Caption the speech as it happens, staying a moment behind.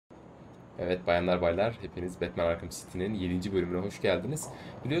Evet bayanlar baylar, hepiniz Batman Arkham City'nin 7. bölümüne hoş geldiniz.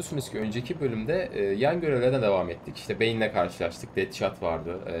 Biliyorsunuz ki önceki bölümde yan görevlerden devam ettik. İşte Bane'le karşılaştık, Deadshot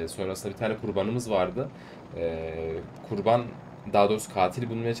vardı. Sonrasında bir tane kurbanımız vardı. Kurban, daha doğrusu katili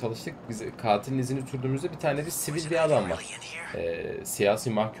bulmaya çalıştık. Biz katilin izini sürdüğümüzde bir tane de sivil bir adam var. Siyasi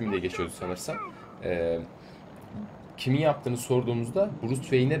mahkum diye geçiyordu sanırsam. E, Kimin yaptığını sorduğumuzda Bruce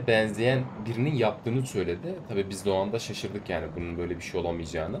Wayne'e benzeyen birinin yaptığını söyledi. Tabii biz de o anda şaşırdık yani bunun böyle bir şey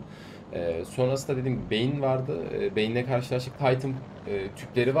olamayacağını. Sonrasında dedim Bane vardı. Bane'le karşılaştık. Titan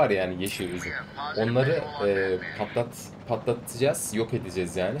tüpleri var yani yeşil uzun. Onları patlatacağız, yok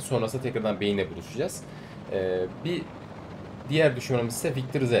edeceğiz yani. Sonrasında tekrardan Bane'le buluşacağız. Bir diğer düşmanımız ise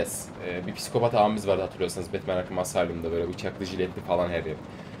Victor Zez. Bir psikopat abimiz vardı hatırlıyorsanız Batman Arkham Asylum'da böyle bıçaklı jiletli falan her yer.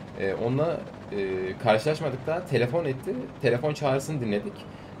 Onunla karşılaşmadık daha. Telefon etti. Telefon çağrısını dinledik.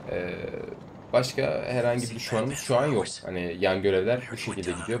 E, Başka herhangi bir düşmanımız şu an yok. Hani yan görevler bu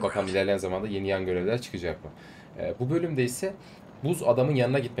şekilde gidiyor. Bakalım ilerleyen zamanda yeni yan görevler çıkacak mı? Bu bölümde ise buz adamın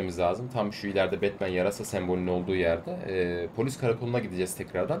yanına gitmemiz lazım. Tam şu ileride Batman yarasa sembolünün olduğu yerde. Polis karakoluna gideceğiz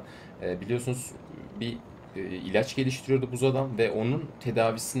tekrardan. Biliyorsunuz bir ilaç geliştiriyordu buz adam ve onun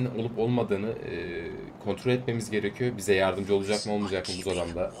tedavisinin olup olmadığını kontrol etmemiz gerekiyor. Bize yardımcı olacak mı olmayacak mı buz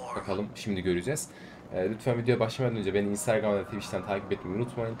adamda? Bakalım şimdi göreceğiz. Lütfen videoya başlamadan önce beni Instagram ve Twitch'ten takip etmeyi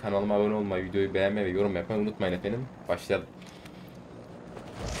unutmayın. Kanalıma abone olmayı, videoyu beğenmeyi ve yorum yapmayı unutmayın efendim. Başlayalım.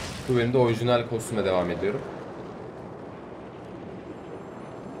 Bu bölümde orijinal kostüme devam ediyorum.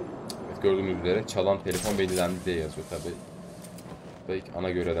 Evet, gördüğünüz üzere çalan telefon belirlendi diye yazıyor tabi. Belki ana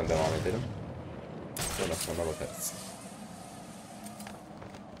görevden devam edelim. Sonra bakarız.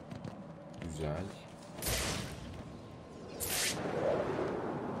 Güzel.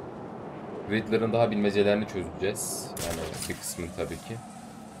 Riddler'ın daha bilmecelerini çözeceğiz. Yani bir kısmını tabii ki.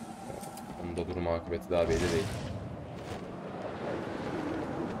 Onun da durum akıbeti daha belli değil.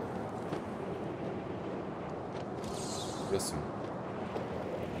 Burası mı?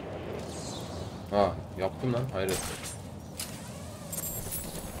 Ha, yaptım lan. Hayret.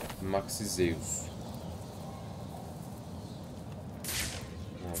 Maxi Zeus.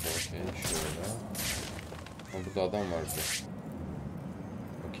 Okey, şöyle. Ama burada adam var bize.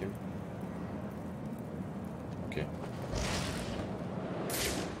 Bakayım. Okey.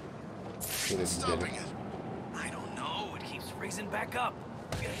 Şöyle bir gidelim.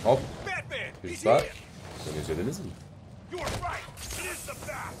 Hop. Çocuklar. Beni özlediniz mi?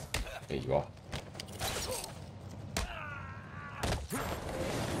 Eyvah.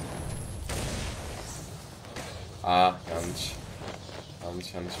 Aa, yanlış.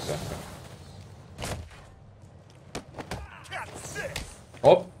 Yanlış bir dakika.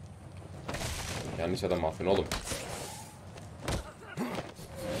 Hop. Yanlış adam affın oğlum.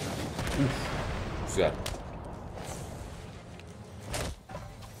 Güzel.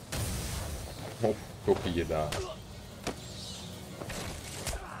 Hop. Çok iyi yedi ha.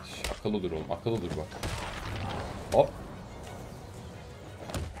 Akıllı dur oğlum. Akıllı dur bak. Hop.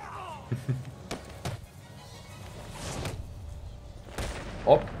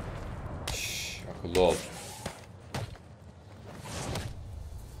 Hop. Şşş, akıllı ol.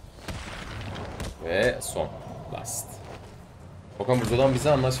 Ve son. Last. Bakalım buradan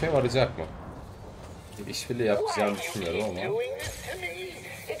bize anlaşmaya varacak mı? Bir işbirliği yapacağını düşünüyorum ama.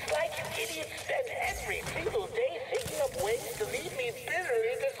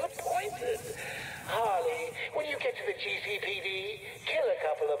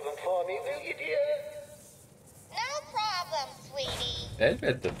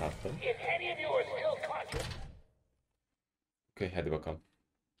 Elbette tatlım. Okey hadi bakalım.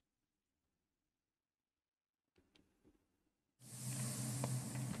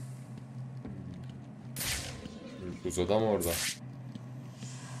 Buz adam orada.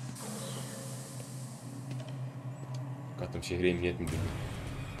 Gotham şehri emniyet müdürlüğü.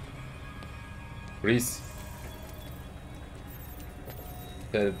 Reese.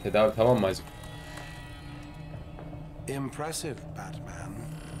 Tedavi tamam mı acaba? Impressive, Batman.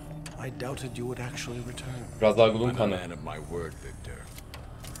 I doubted you would actually return. Biraz daha gulun kanı. I'm a man of my word, Victor.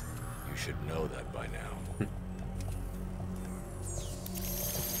 You should know that by now.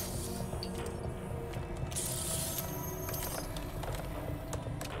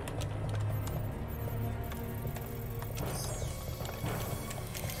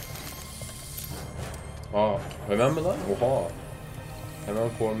 Aa, hemen mi lan? Oha. Hemen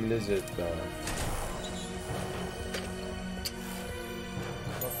formülize etti ha.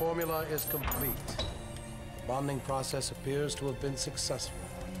 The formula is complete. The bonding process appears to have been successful.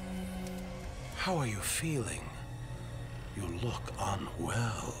 How are you feeling? You look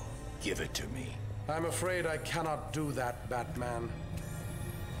unwell. Give it to me. I'm afraid I cannot do that, Batman.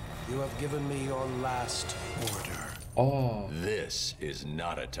 You have given me your last order. Aa. This is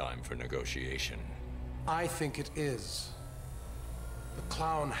not a time for negotiation. I think it is. The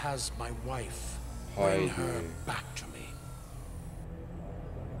clown has my wife. Bring her back to me.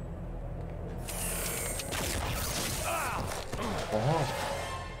 Aha.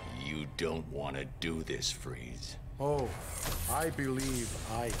 You don't want to do this, Freeze. Oh, I believe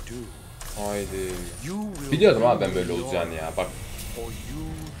I do. Haydi. You will Biliyordum abi ben böyle olacağını ya. Bak. or you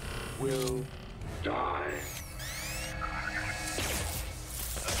will die.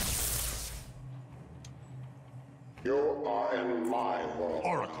 You are in my world.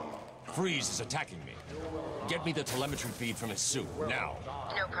 Oracle, Freeze is attacking me. Get me the telemetry feed from his suit, now.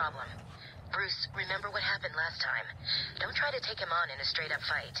 No problem. Bruce, remember what happened last time. Don't try to take him on in a straight-up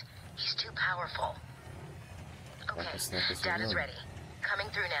fight. He's too powerful. Okay, data's ready. Coming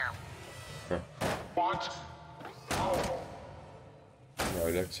through now. What? Ya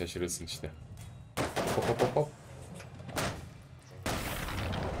öyle şaşırırsın işte. Hop hop hop hop.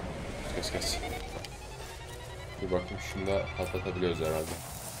 Kaç kaç. Bir bakayım şunda patlatabiliyoruz herhalde.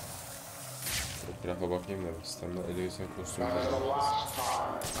 Fotoğrafa bakayım da sistemde eleysen kostümü.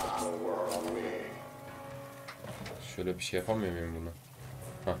 Şöyle bir şey yapamıyor muyum bunu?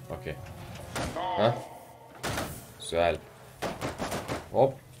 Hah, okey. Hah. Güzel.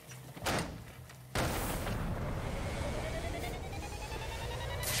 Hop.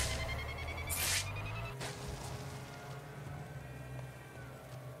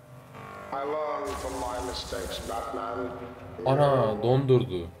 I learned from my mistakes, Batman. Ana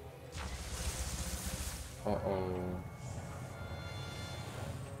dondurdu.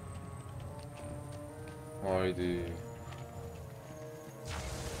 Haydi.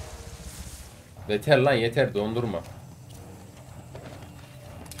 Yeter lan yeter dondurma.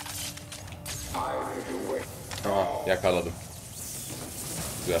 Aha yakaladım.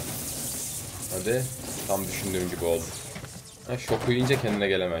 Güzel. Hadi. Tam düşündüğüm gibi oldu. Ha, şoku yiyince kendine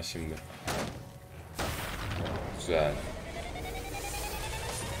gelemez şimdi. Güzel.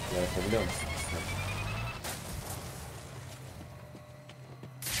 Yapabiliyor musun?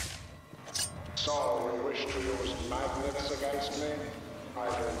 So we wish to use magnets against me? I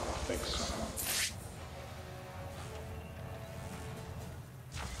do not think so.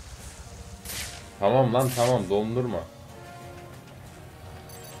 Tamam lan tamam dondurma.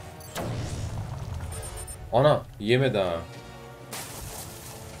 Ana yemedi ha.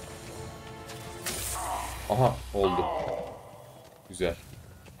 Aha oldu. Güzel.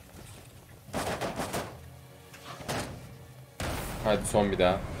 Hadi son bir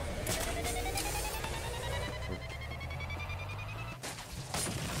daha.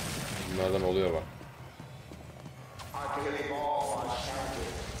 Bunlardan oluyor bak.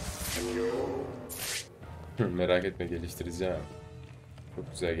 Merak etme geliştireceğim.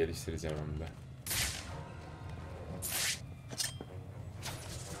 Çok güzel geliştireceğim onu da.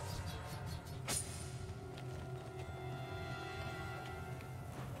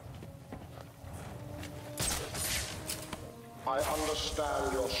 I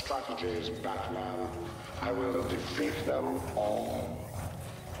understand your strategies, Batman. I will defeat them all.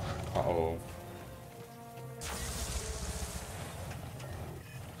 Uh-oh.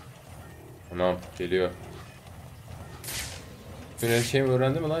 Tamam geliyor. Bütün her şeyimi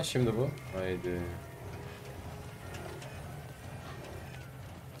öğrendi mi lan şimdi bu? Haydi.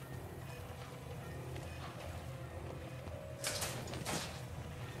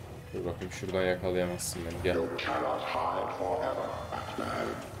 Dur bakayım şuradan yakalayamazsın beni gel. You cannot hide forever, Batman.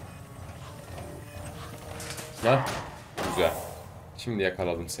 Ha? Güzel. Şimdi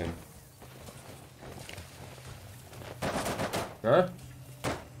yakaladım seni. Ha?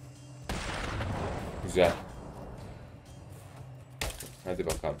 Güzel. Hadi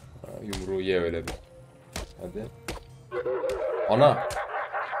bakalım. Yumruğu ye öyle bir. Hadi. Ana.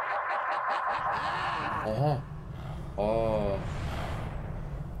 Aha. Aa.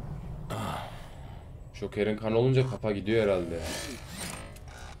 Joker'in kan olunca kafa gidiyor herhalde.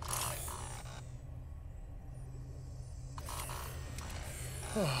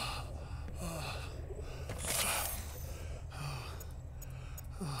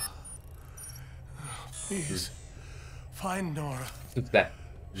 Please, find Nora. Lütfen.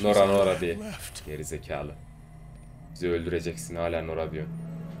 Nora Nora diye. Geri zekalı. Bizi öldüreceksin hala Nora diyor.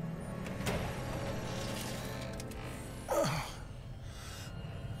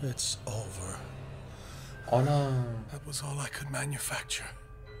 It's over. Ana. That was all I could manufacture.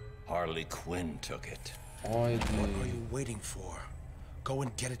 Harley Quinn took it. Haydi. What are you waiting for? Go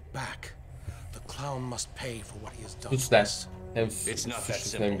and get it back. The clown must pay for what he has done. Sus lan. Hem It's not that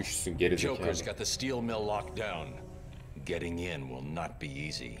suçlusun hem simple. güçlüsün geri Joker's zekalı. got the steel mill locked down. Getting in will not be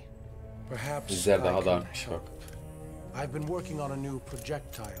easy. Perhaps İzler I daha da can artmış bak. help. I've been working on a new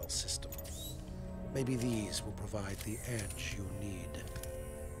projectile system. Maybe these will provide the edge you need.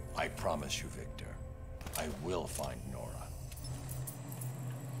 I promise you, Victor, I will find Nora.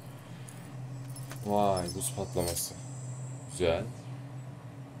 Vay, buz patlaması. Güzel.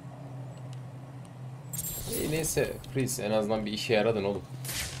 Neyse Chris, en azından bir işe yaradın oğlum.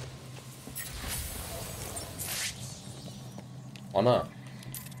 Ana.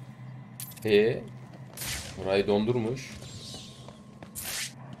 Burayı dondurmuş.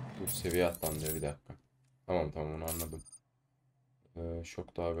 Bu seviye atlandı, bir dakika. Tamam onu anladım.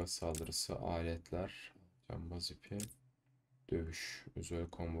 Şok dalga saldırısı, aletler, cambaz ipi, dövüş, özel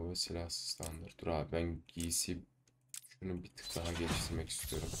combo ve silahsız standart. Dur abi, ben giysi şunu bir tık daha geliştirmek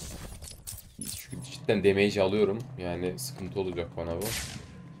istiyorum. Çünkü cidden damage alıyorum. Yani sıkıntı olacak bana bu.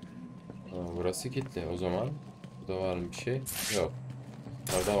 Burası kilitli. O zaman burada var mı bir şey? Yok.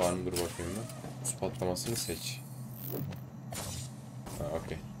 Burada var mı? Dur bakayım ben. Buz patlamasını seç. Ha,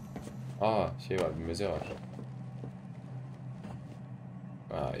 okey. Şey var, bir meze var.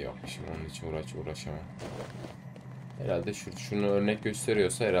 Yok, şimdi onun için uğraşamam. Herhalde şunu örnek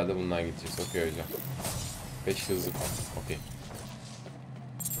gösteriyorsa herhalde bundan gideceğiz. Okey hocam. 5 hızlı kaldı. Okey.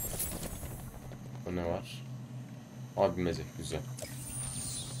 Bu ne var? Bir meze. Güzel.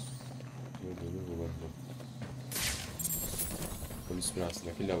 Polis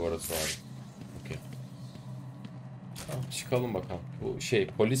binasındaki laboratuvar. Okey. Çıkalım bakalım. Bu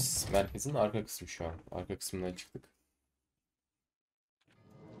polis merkezinin arka kısmı şu an. Arka kısmından çıktık.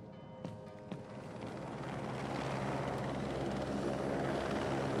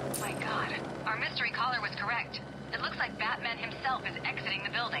 My God, our mystery caller was correct. It looks like Batman himself is exiting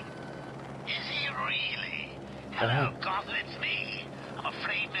the building. Is he really? Hello, Gotham, it's me. I'm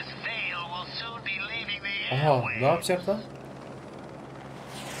afraid Miss Vale will soon be leaving the airways. Ne yapacak lan?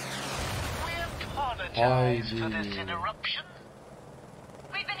 We apologize for this interruption.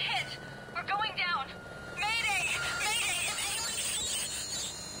 We've been hit. We're going down. Mayday! Mayday!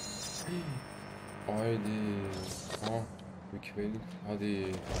 Haydi. Mükemmel.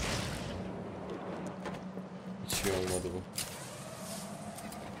 Hadi. Hiç iyi olmadı bu.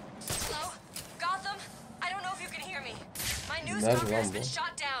 Hello? Gotham? I don't know if you can hear me. My news Nerede courier lan has bu? been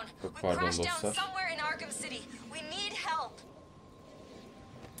shot down. Çok We pardon crashed down dostlar. somewhere in Arkham City. We need help.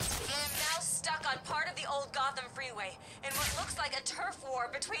 I am now stuck on part of the old Gotham freeway in what looks like a turf war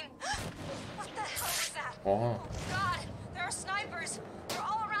between... What the hell was that? Oh God, there are snipers. They're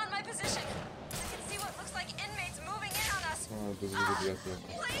all around my position. I can see what looks like inmates moving in on us.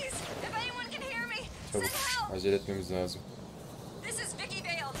 Please, if anyone can hear me, send help. Acele etmemiz lazım. This is Vicky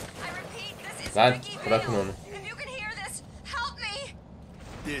Vale. I repeat, this is Lan Vicky bırakın Vale. onu. If you can hear this, help me.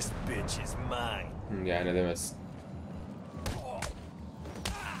 This bitch is mine. Yani demezsin.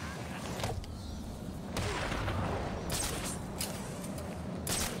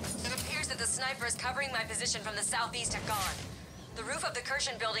 It appears that the snipers covering my position from the southeast have gone. The roof of the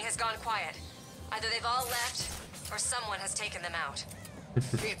Kirshen building has gone quiet. Either they've all left, or someone has taken them out.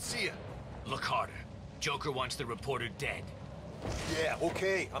 Can't see it. Look harder. Joker wants the reporter dead. Yeah,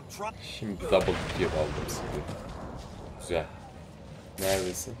 okay, I'm trying. Şimdi double kill aldım sizi. Güzel.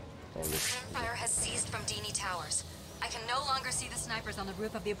 Neredesin? Oradasın. Fire has ceased from Dini Towers. I can no longer see the snipers on the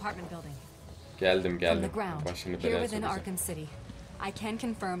roof of the apartment building. Geldim. From the ground, Başını here belaya within sokacağım. Arkham City, I can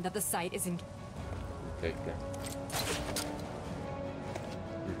confirm that the site is in... Bekle.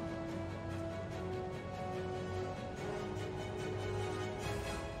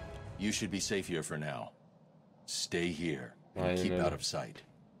 You should be safe here for now. Stay here and Aynen keep öyle. out of sight.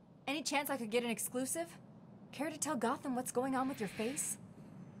 Any chance I could get an exclusive? Care to tell Gotham what's going on with your face?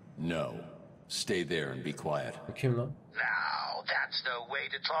 No. Stay there and be quiet. Bu kim lan? Now, that's no way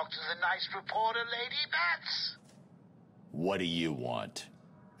to talk to the nice reporter, Lady Bats. What do you want?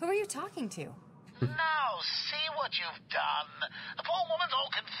 Who are you talking to? Now, see what you've done. The poor woman's all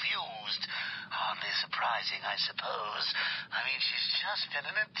confused. Hardly surprising, I suppose. I mean, she's just been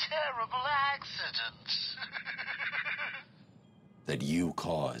in a terrible accident. That you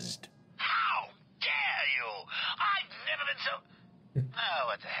caused. How dare you? I've never been so... Oh,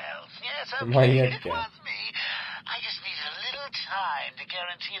 what the hell? Yes, okay, Manyak it ya. was me. I just needed a little time to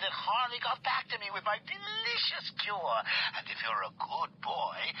guarantee that Harley got back to me with my delicious cure. And if you're a good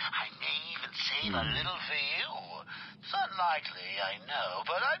boy, I may even save a little for you. It's unlikely, I know,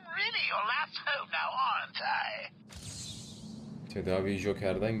 but I'm really your last hope now, aren't I? Tedaviyi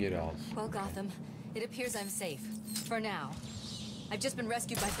Joker'den geri al. Well, Gotham, it appears I'm safe. For now. I've just been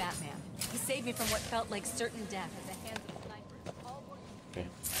rescued by Batman. He saved me from what felt like certain death at the hands of snipers. Okay.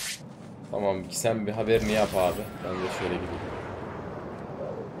 Tamam, sen bir haberini yap abi. Ben de şöyle gideyim.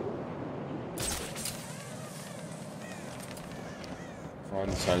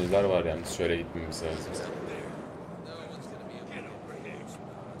 Nişancılar var yani. Şöyle gitmemiz lazım.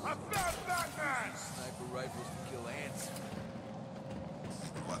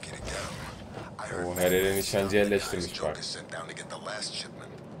 O her yere nişancı yerleştirmiş bak.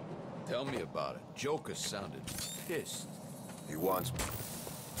 Tell me about it. Joker sounded pissed. He wants me.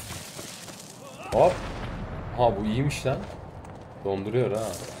 Hop. Ha bu iyiymiş lan. Donduruyor ha.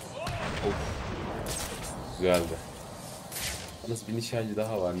 Of. Güzeldi. Yalnız bir nişancı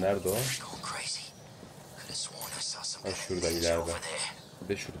daha var. Nerede o? Ha şurada ileride. Bir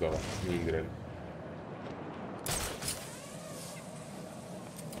de şurada var. Şunu indirelim.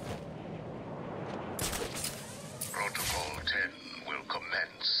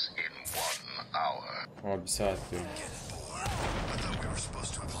 Ama bir saat diyor.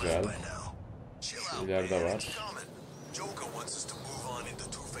 Güzel. İleride var.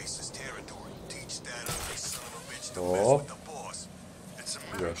 Hop.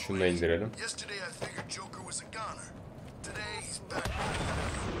 Güzel. Şunu da indirelim.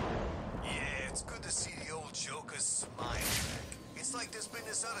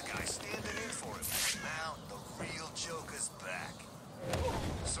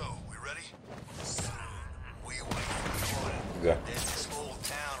 Güzel.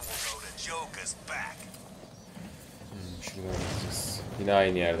 Şuradan gideceğiz. Yine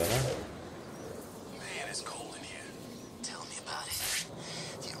aynı yerden ha.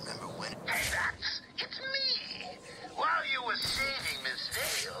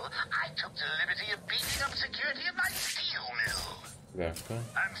 Bir dakika.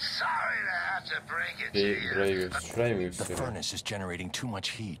 Burayı göster. Şurayı mı The gösteriyor? furnace is generating too much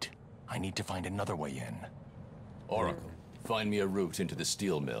heat. I need to find another way in. Oracle, find me a route into the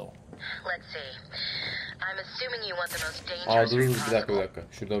steel mill. Let's see. I'm assuming you want the most Aa dangerous dur route bir possible. dakika bir dakika.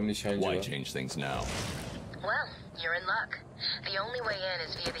 Şurada bir nişancı Why var. change things now? Well, you're in luck. The only way in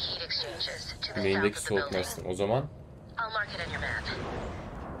is via the heat exchanges to the south Güneyindeki of the building. soğutmasın. O zaman I'll mark it on your map.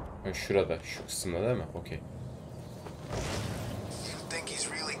 ha, şurada. Şu kısımda değil mi? Okey. You think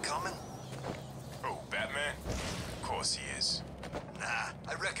he's really coming? Oh, Batman? Of course he is. Nah,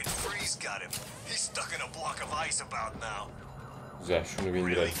 I reckon Freeze got him. He's stuck in a block of ice about now. Güzel. Şunu bir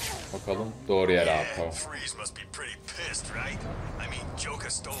indirelim. Bakalım doğru yere Yeah, atmam. Freeze must be pretty pissed, right? I mean, Joker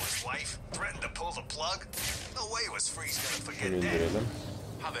stole his wife, threatened to pull the plug. No way was Freeze gonna Şunu forget that. indirelim.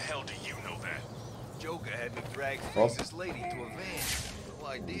 How the hell do you know that? Joker had me drag Hop. Freeze's lady to a van.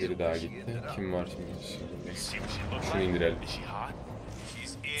 No idea Biri daha where she gitti. ended up. Kim var şimdi? See what she looks Şunu like? indirelim. Is she hot?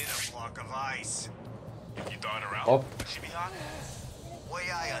 She's in a block of ice. If you thawed her out, Hop. would she be hot? Way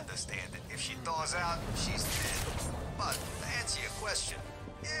I understand it, if she thaws out, she's thin. But to answer your question,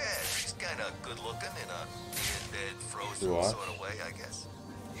 yeah, she's kind of good looking in a being dead, frozen Var. sort of way, I guess.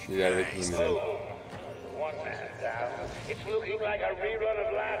 Şu ilerideki indirelim. One man down. It's looking like a rerun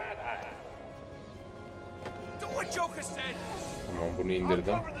of last time. Do what Joker said. Tamam bunu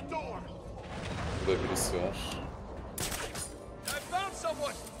indirdim. Burada birisi var. I found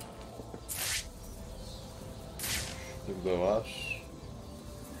someone. Burada var.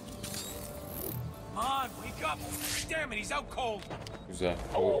 Come on, wake up. Damn it, he's out cold. Güzel.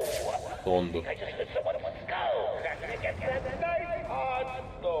 O dondu.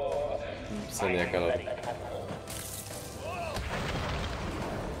 Seni yakaladım.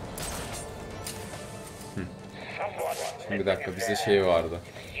 Şimdi bir dakika bize şey vardı.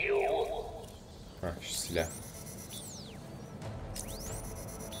 Heh, şu silah.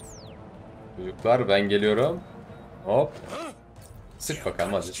 Çocuklar ben geliyorum. Hop. Sık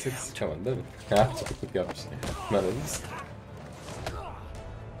bakalım hadi sık sıçamadın değil mi? Ha çocukluk yapmış. Anladın mı?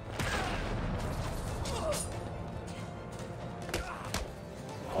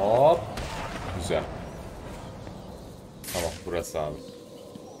 Hop. Güzel. Tamam burası abi.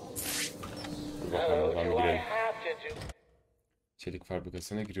 Dur bakalım oradan girelim. Çelik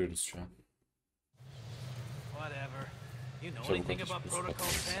fabrikasına giriyoruz şu an. Whatever. You know Çabuk anything ateş about buz protocol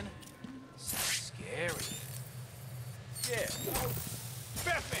patlaması. 10? Sounds scary. Yeah.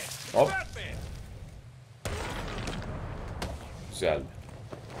 Batman! Hop. Batman! Güzeldi.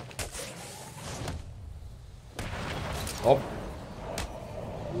 Hop.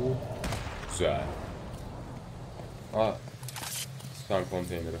 Güzel. Aa. Stan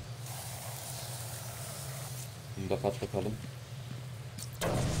konteyneri. Bunu da patlatalım.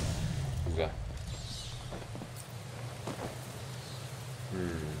 Güzel.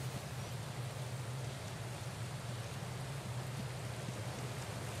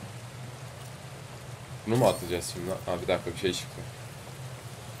 Bunu mu atacağız şimdi? Aa bir dakika bir şey çıktı.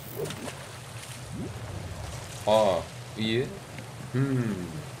 Aa iyi.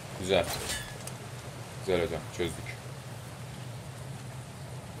 Güzel. Güzel hocam çözdük.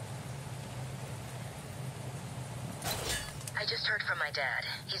 just heard from my dad.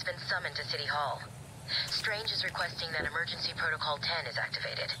 He's been summoned to City Hall. Strange is requesting that Emergency Protocol 10 is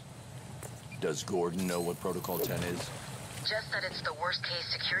activated. Does Gordon know what Protocol 10 is? Just that it's the worst-case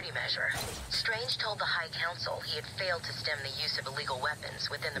security measure. Strange told the High Council he had failed to stem the use of illegal weapons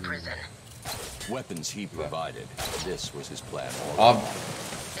within the prison. Weapons he provided. This was his plan.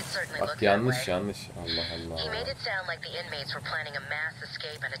 It certainly Bak looked that way. yanlış. Allah Allah. He made it sound like the inmates were planning a mass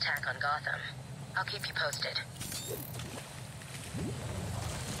escape and attack on Gotham. I'll keep you posted.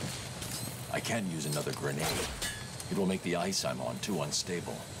 I can't use another grenade. It will make the ice I'm on too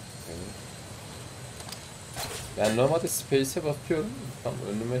unstable. Ben normalde space'e basıyorum. Tam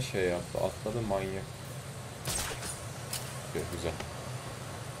önüme şey yaptı. Atladı manyak. Güzel.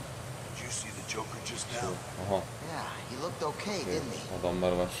 Did you see the Joker just now? Aha. Yeah, he looked okay, didn't he?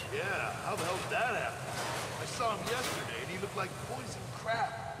 Adamlar var. Yeah, how the hell did that happen? I saw him yesterday and he looked like poison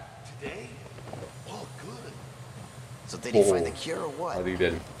crap. Today? Oh, good. So did he find the cure or what? Hadi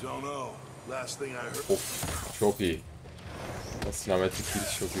gidelim. Don't know. Last thing I heard. Of, çok iyi. Sinematik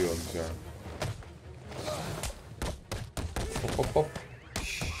giriş çok iyi olmuş yani. Hop.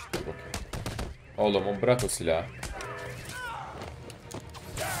 Şşş, dur bakayım. Oğlum bırak o silahı.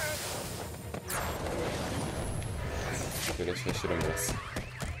 Şöyle şaşırın biraz.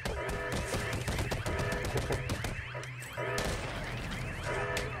 Hop.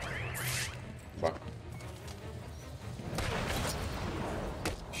 Bak.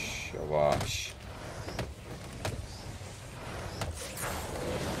 Şş, yavaş.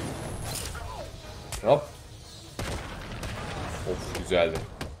 Hop. Of, güzeldi.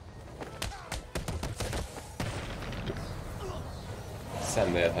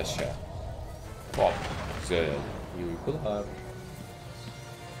 Sen de yat aşağı. Hop. Güzel. İyi uykular.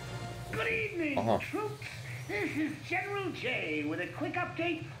 Good evening, troops. This is General J with a quick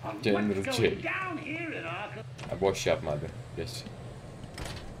update on General what's J. going down here in Arkham. Boş yapma hadi. Geç.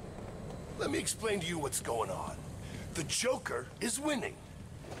 Let me explain to you what's going on. The Joker is winning.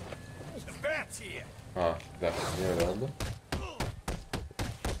 The bat's here. Ha, bir dakika. Niye öyle oldu?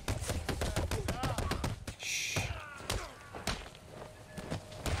 Şşş.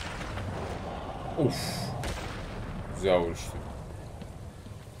 Uf. Güzel vuruştu.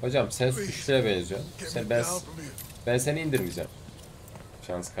 Hocam sen suçluya benziyorsun. Ben seni indirmeyeceğim.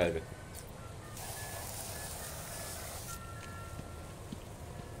 Şans kaybettim.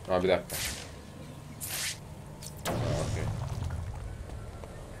 Ha, bir dakika. Okay.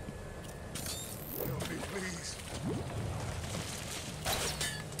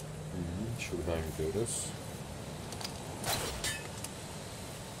 Şuradan gidiyoruz.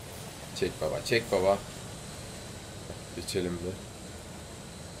 Çek baba, çek baba. Geçelim de.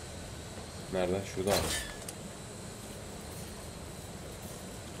 Nerede? Şurada mı?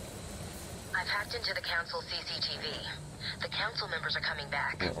 I've hacked into the council CCTV. The council members are coming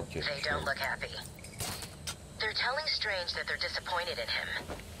back. Oh, okay. They don't look happy. They're telling Strange that they're disappointed in him,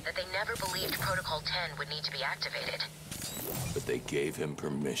 that they never believed Protocol 10 would need to be activated. But they gave him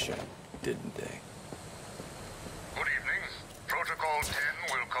permission, didn't they? Good evening. Protocol 10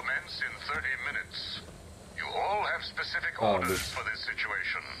 will commence in 30 minutes. You all have specific orders for this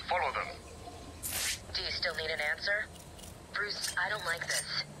situation. Follow them. Do you still need an answer? Bruce, I don't like this.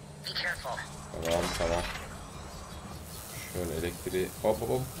 Be careful. Tamam. Şöyle elektriği... Hop.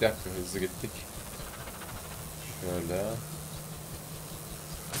 Bir dakika, hızlı gittik. Şöyle.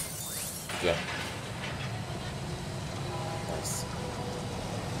 Güzel. Nice.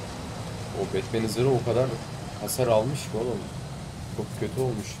 O Batman'in zırhı o kadar hasar almış ki oğlum. Çok kötü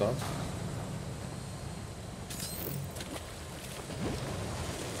olmuş lan.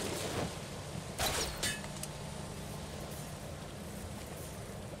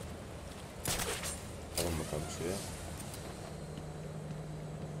 Alın bakalım şuraya.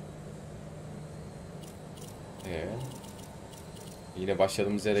 Yine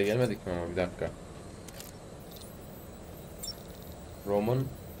başladığımız yere gelmedik mi ama bir dakika. Roman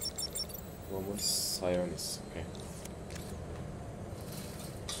Sionis. Okay.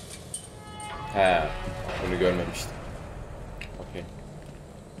 He, bunu görmemiştim. Okay.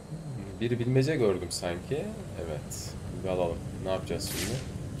 Bir bilmece gördüm sanki. Evet. Bir alalım. Ne yapacağız şimdi?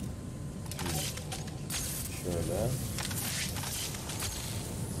 Şöyle.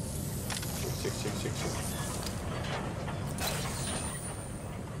 Çek.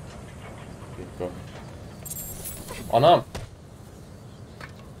 Go. Anam.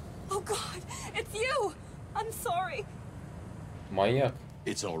 Oh God, it's you. I'm sorry. Manyak.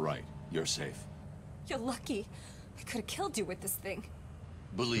 It's all right. You're safe. You're lucky. I could have killed you with this thing.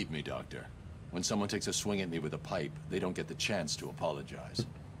 Believe me, Doctor. When someone takes a swing at me with a pipe, they don't get the chance to apologize.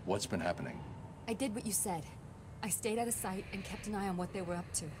 What's been happening? I did what you said. I stayed out of sight and kept an eye on what they were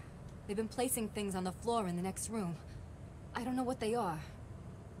up to. They've been placing things on the floor in the next room. I don't know what they are.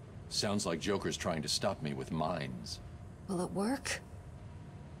 Sounds like Joker's trying to stop me with mines. Will it work?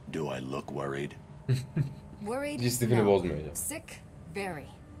 Do I look worried? Worried? Cistifini bozmayacağım. Sick? Very.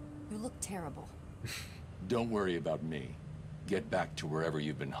 You look terrible. Don't worry about me. Get back to wherever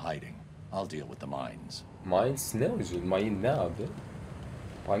you've been hiding. I'll deal with the mines. Mines ne oluyor? Mine ne abi?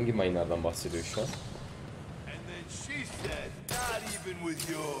 Hangi mine'lardan bahsediyor şu an? And then she said, not even with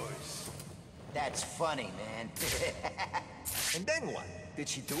yours. That's funny, man. And then what? Did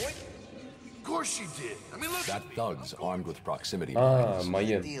she do it? Of course she did. I mean, look. That thug's armed with proximity Aa, mines.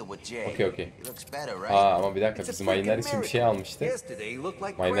 mayın. Okay. He looks better, right? Ama bir dakika, biz mayınlar için bir şey almıştık. Yesterday he looked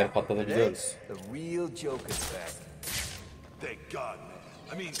like Mayınları crap. patlatabiliyoruz. The real Joker's back. Thank God, man.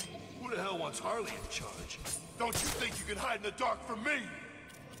 I mean, who the hell wants Harley in charge? Don't you think you can hide in the dark from me?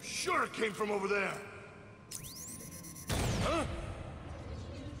 I'm sure it came from over there. Huh?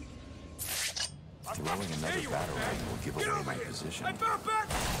 Throwing another batarang will give away my position.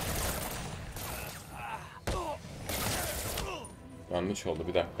 Yanlış oldu,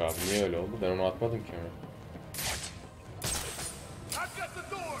 bir dakika abi. Niye öyle oldu? Ben onu atmadım ki.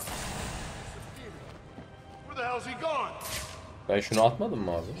 Ben şunu atmadım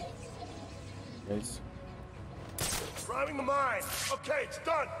mı abi? Neyse.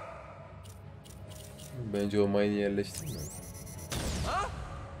 Bence o mayını yerleştirme.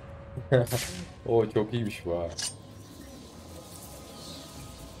 O çok iyiymiş bu abi.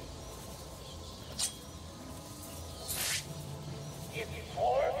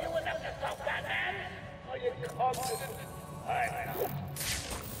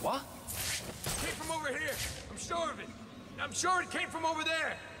 What? Came from over here. I'm sure of it. I'm sure it came from over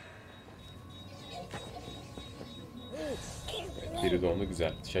there. Biri de onu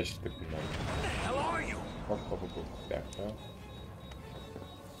güzel. Şaşırttık bunları. How are you? Hop hop hop. Bir dakika.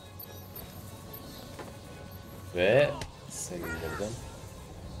 Ve senin buradan.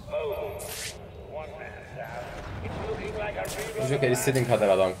 Bu Joker istediğin kadar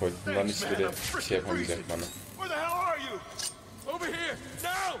adam koydu. Bunların hiçbiri bir şey yapamayacak bana. Where the hell are you? Over here.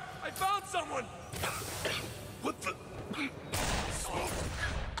 Now! I found someone. What the?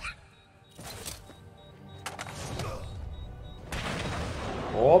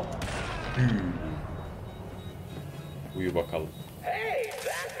 Hop. Uyu bakalım. Hey,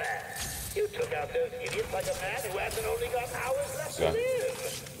 Batman! You took out those idiots like a man who hasn't only got hours left to live.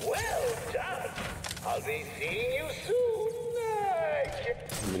 Well done. I'll be seeing you soon.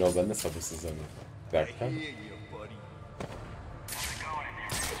 Emin ol, ben de sabırsızlanıyorum. Bir dakika.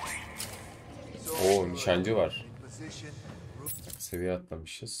 Oo, nişancı var. Seviye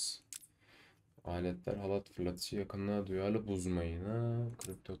atlamışız. Aletler, halat fırlatıcı, yakınlığa duyarlı buz mayını,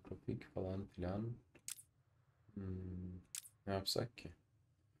 kriptografik falan filan. Ne yapsak ki?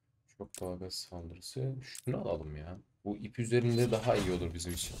 Çok dalga saldırısı. Şunu alalım ya. Bu ip üzerinde daha iyi olur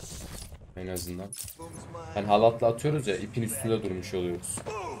bizim için. En azından. Yani halatla atıyoruz ya, ipin üstünde durmuş oluyoruz.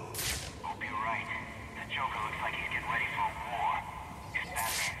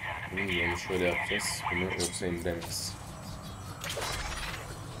 Yani şöyle yapacağız. Bunu yoksa indiremeyiz.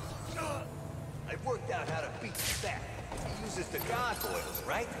 I worked out how to beat the bat. He uses the gargoyles,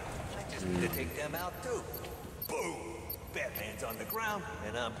 right? I just need to take them out too. Boom! Batman's on the ground,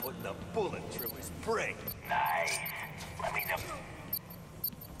 and I'm putting a bullet through his brain. Nice. Let me know.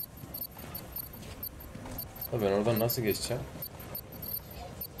 Ben oradan nasıl geçeceğim?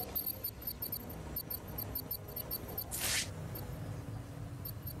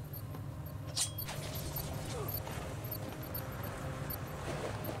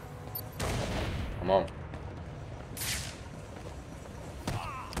 Tamam.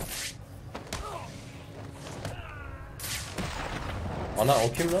 Ana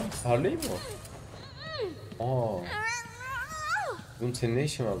o kim lan? Harley mi o? Aa. Oğlum senin ne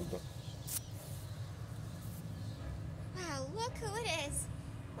işin var burada? Wow, look who it is.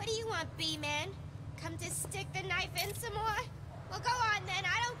 What do you want, B-Man? Come to stick the knife in some more? Well, go on then,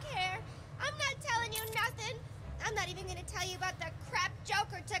 I don't care. I'm not telling you nothing. I'm not even gonna tell you about the crap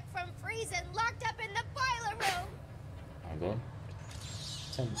Joker took from Freeze and locked up in the boiler room. Pardon.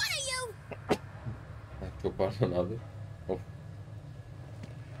 Sen... What are you? Çok pardon abi. Of.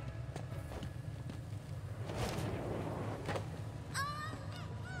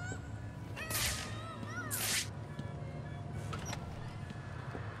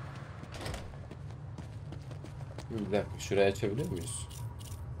 Bir dakika, şurayı açabiliyor muyuz?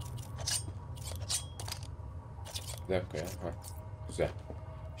 Bir dakika ya. Ha, güzel.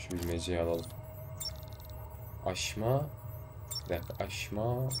 Şu bilmeceyi alalım. Aşma. Bir dakika,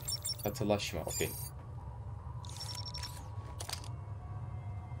 aşma. Katılaşma. Okey.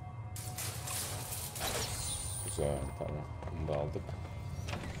 Güzel, tamam. Bunu da aldık.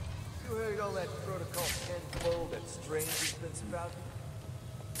 You heard all that protocol 10 bull that Strange has been spouting?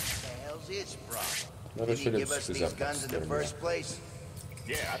 What the hell's his problem? Bunlara Did he şöyle bir give us sürpriz these yapmak guns in the istiyorum ya. first place?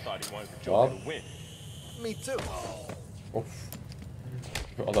 Yeah, I thought he wanted the Hop. Joker to win. Me too. Of.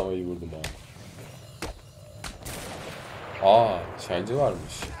 Adama iyi vurdum ha. Aa, şancı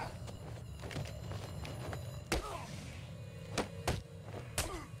varmış.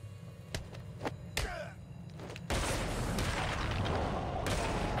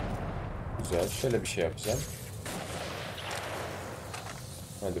 Güzel. Şöyle bir şey yapacağım.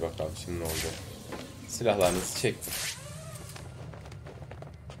 Hadi bakalım şimdi ne oldu. Silahlarınızı çektim.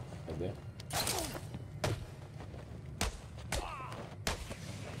 Hadi.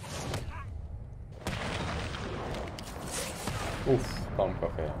 Uf, tam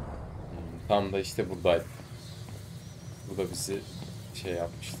kafaya. Tam da işte buradaydı. Bu da bizi şey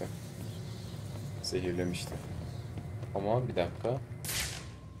yapmıştı. Zehirlemişti. Ama bir dakika.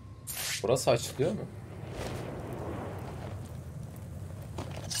 Burası açılıyor mu?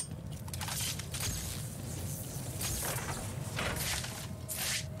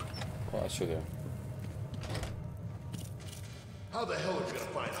 Açılıyor. How the hell are we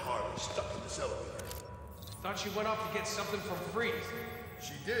gonna find Harley stuck in this elevator? Thought she went off to get something from Freeze.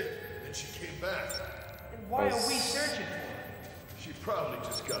 She did, then she came back. And why are we searching for her? She probably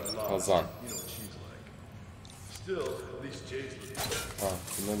just got lost. Kazan. You know what she's like. Still, at least Jay's looking. Ha,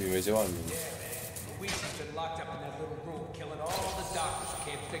 bunda bir imece var mı? Louise has been locked up in that little room, killing all the doctors who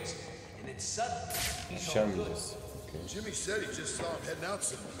can't fix it. And then suddenly, he's all good. Şişermeyeceğiz. Okay. Jimmy said he just saw him heading out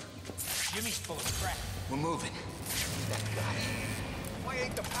somewhere. Jimmy's full of crap. We're moving. Why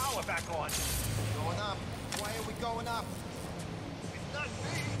ain't the power back on? Going up. Why are we going up? It's not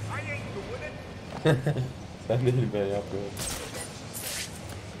me. I ain't doing it. Sen değil, ben yapıyorum.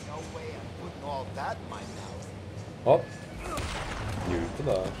 No way I'm putting all that in my mouth. Hop.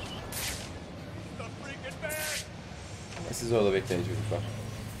 Yürüttüler. Siz orada bekleyin çocuklar.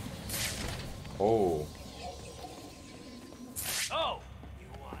 Oo.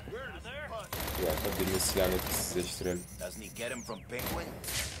 Bir dakika, birini silahını etkisizleştirelim. Doesn't he get him from Penguin?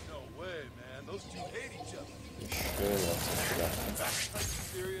 No way, man. Those two hate each other. Şöyle yapsak silah.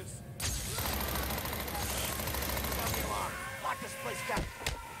 Serious? Lock this place down.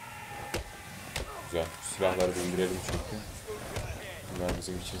 Güzel. Şu silahları bir indirelim çünkü. Bunlar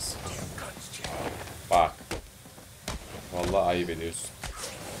bizim için sıkıntı. Bak. Vallahi ayıp ediyorsun.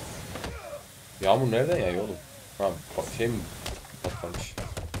 Yağmur nereden yağıyor oğlum? Ha, şey mi patlamış?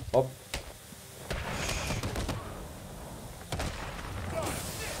 Hop.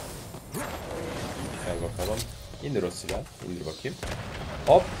 Gel bakalım. İndir o silahı. İndir bakayım.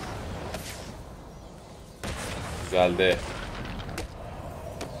 Hop. Güzeldi.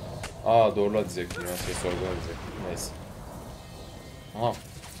 Aa, doğrula diyecektim ya. Şey sorgula diyecektim. Neyse. Aha.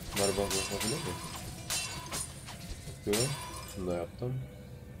 Bunları bakabilir miyim? Görün. Şunu da yaptım.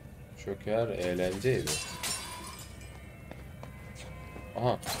 Şoker eğlence evi.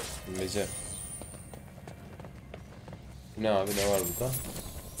 Aha. Bilmece. Ne abi, ne var burada?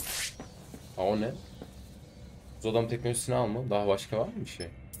 Ha, o ne? Buz adam teknolojisini alma. Daha başka var mı bir şey?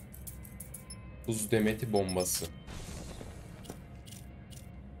 Buz demeti bombası.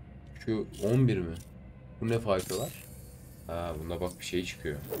 Şu 11 mi? Bu ne faydalar? Ha, bunda bak bir şey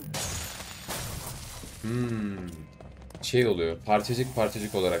çıkıyor. Şey oluyor. Parçacık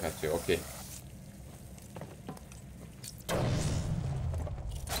parçacık olarak atıyor. Okey.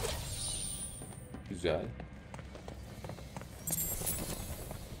 Güzel.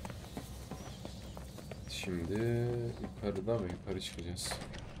 Şimdi yukarıda mı? Yukarı çıkacağız.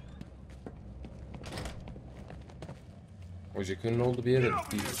 O Joker'ın olduğu bir yere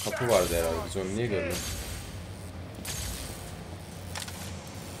bir kapı vardı herhalde. Biz onu niye görmedik?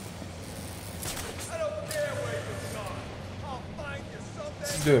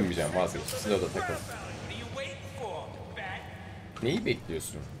 Sizi dövmeyeceğim, vazgeçtim. Siz orada takılın. Neyi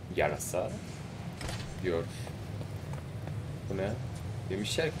bekliyorsun? Yarasa. Diyor. Bu ne?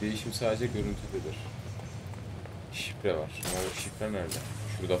 Demişler ki değişim sadece görüntüdedir. Şifre var. Ama o şifre nerede?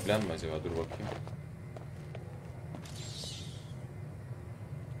 Şurada falan mı acaba? Dur bakayım.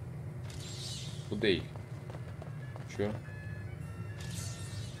 Bu değil. Şu.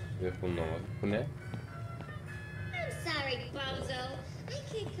 Ve bulunamadı. Bu ne? I'm sorry, Bozo. I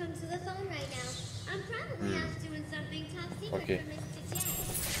can't come to the phone right now. I'm probably off doing something top secret Okay. for Mr. J. So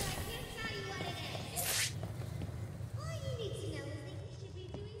I can't tell you what it is. All you need to know is that you should be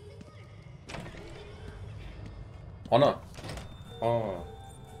doing some work. Ana. Aa.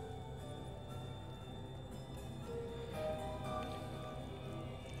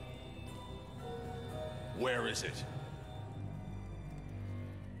 Where is it?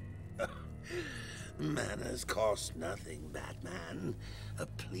 Manners cost nothing, Batman. A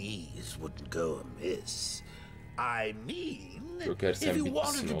please wouldn't go amiss. I mean, if you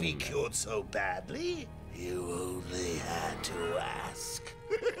wanted to be cured so badly, you only had to ask.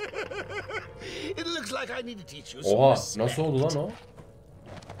 It looks like I need to teach you some respect. Nasıl oldu lan o?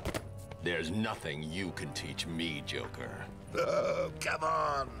 There's nothing you can teach me, Joker. Oh, come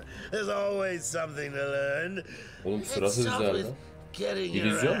on. There's always something to learn. Oğlum sırası güzeldi. Getting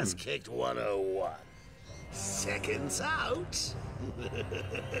your ass kicked 101. Seconds out.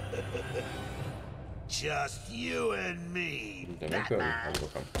 Just you and me. Demek öyle. Hadi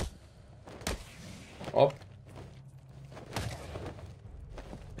bakalım. Hop.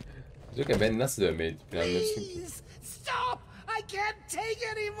 Joker ben nasıl dövmeyi planlıyorsun ki? Stop! I can't take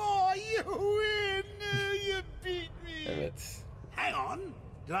anymore. You win. You beat me. Evet. Hang on.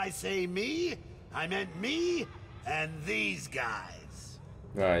 Did I say me? I meant me and these guys.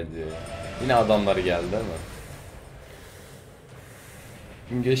 Haydi. Yine adamlar geldi değil mi?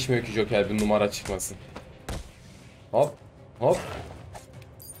 Gün geçmiyor ki Joker bir numara çıkmasın. Hop. Hop.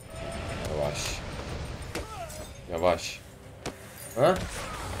 Yavaş. Yavaş. Ha?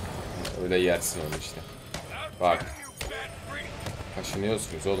 Öyle yersin onu işte. Bak.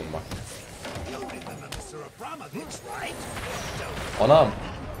 Kaşınıyorsunuz oğlum bak. Anam.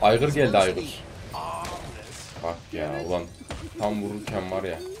 Aygır geldi aygır. Bak ya ulan. Tam vururken var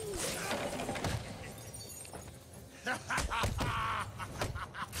ya.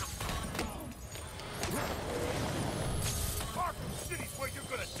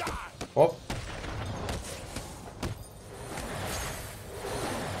 Hop.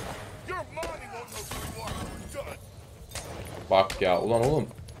 Bak ya ulan oğlum.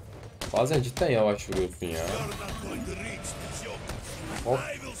 Bazen cidden yavaş vuruyorsun ya. Hop.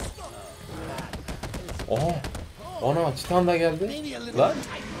 Oha. Ana Titan da geldi. Lan.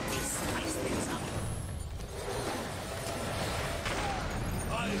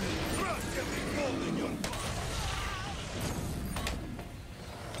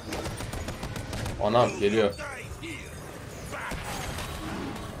 Anam geliyor.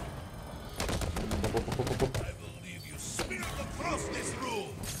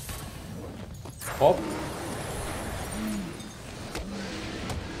 Hop.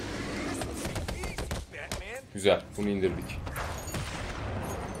 Güzel. Bunu indirdik.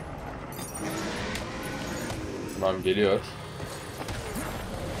 Tamam geliyor.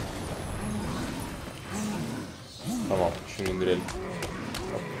 Tamam şunu indirelim.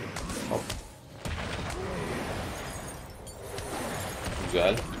 Hop. Hop.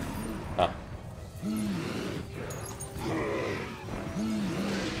 Güzel. Ha.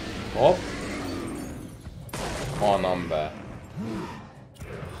 Hop. Anam be.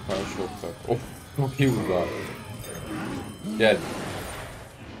 Ben şokta. Of. Çok iyi vurdu abi. Gel.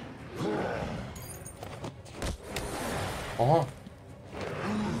 Aha.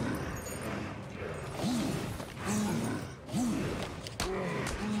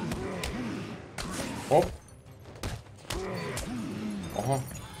 Hop. Aha.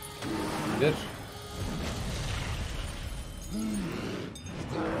 Gider.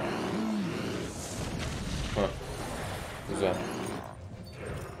 Ha. Güzel.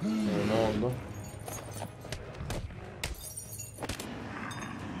 Ne oldu?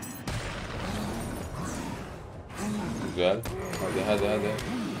 Güzel. Hadi hadi hadi.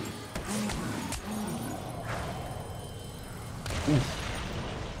 Uf.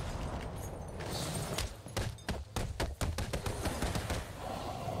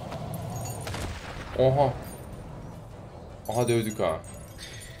 Oha. Aha dövdük ha.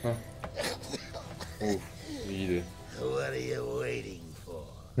 Heh. Uf, iyiydi. What are you waiting for?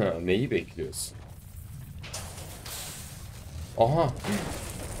 Ha, neyi bekliyorsun? Aha.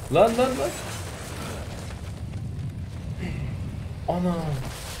 Lan. Ana.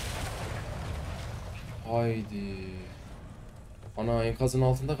 Haydi. Ana enkazın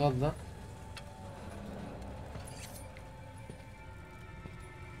altında kaldı lan.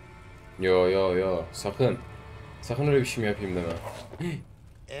 Yo. Sakın. Sakın öyle bir şey mi yapayım deme.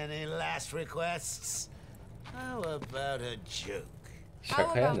 Any last requests? How about a joke?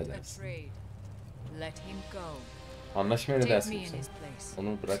 Şakaya ne dersin? Anlaşmaya ne dersin sen?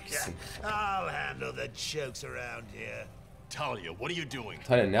 Onu bırak gitsin. I'll handle the jokes around here. Talia, what are you doing?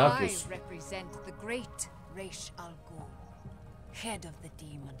 Talia ne yapıyorsun? I represent the great Ra's al Ghul, head of the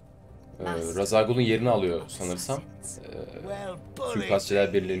demon. Ra's al Ghul'un yerini alıyor sanırsam.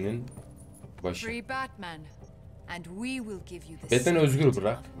 Suikastçılar Birliği'nin başı. Batman'i özgür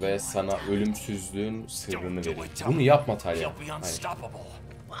bırak ve sana ölümsüzlüğün sırrını vereyim. Bunu yapma Talia. Hayır.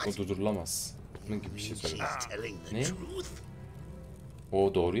 O durdurulamaz. mı gibi bir şey söyledi. Ne?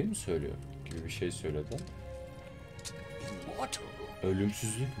 O doğruyu mu söylüyor? Gibi bir şey söyledi.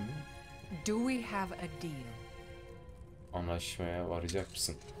 Ölümsüzlük mü? Do we have a deal? Anlaşmaya varacak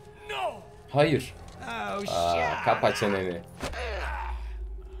mısın? Hayır. Kapa çeneni.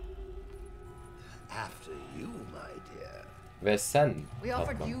 Ve sen We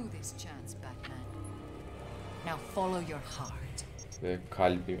offered you this chance, Batman. Now follow your heart. Ve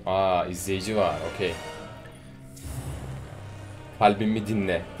kalbim... izleyici var. Okey. Kalbimi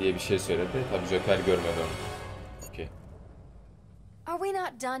dinle diye bir şey söyledi. Tabii Joker görmedi onu. Okey. Are we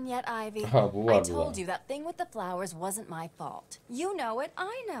not done yet, Ivy? Bu var I told you that thing with the flowers wasn't my fault. You know it,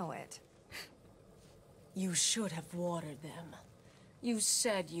 I know it. You should have watered them. You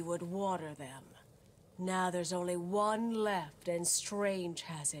said you would water them. Now there's only one left, and Strange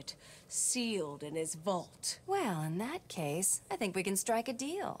has it, sealed in his vault. Well, in that case, I think we can strike a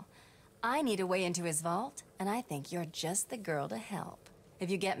deal. I need a way into his vault, and I think you're just the girl to help. If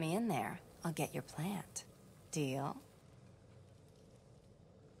you get me in there, I'll get your plant. Deal?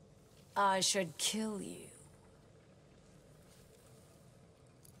 I should kill you.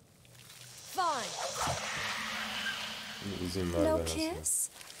 Fine. No kiss?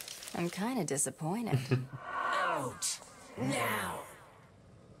 I'm kind of disappointed. Out now.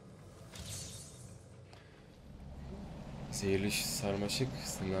 Zehirli sarmaşık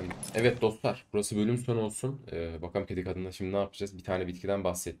sınırlandı. Evet dostlar, burası bölüm sonu olsun. Bakalım kedi kadınla şimdi ne yapacağız? Bir tane bitkiden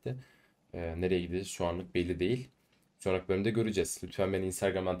bahsetti. Nereye gideceğiz şu anlık belli değil. Sonraki bölümde göreceğiz. Lütfen beni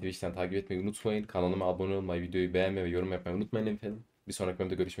Instagram'dan, Twitch'ten takip etmeyi unutmayın. Kanalıma abone olmayı, videoyu beğenmeyi ve yorum yapmayı unutmayın efendim. Bir sonraki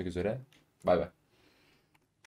bölümde görüşmek üzere. Bay bay.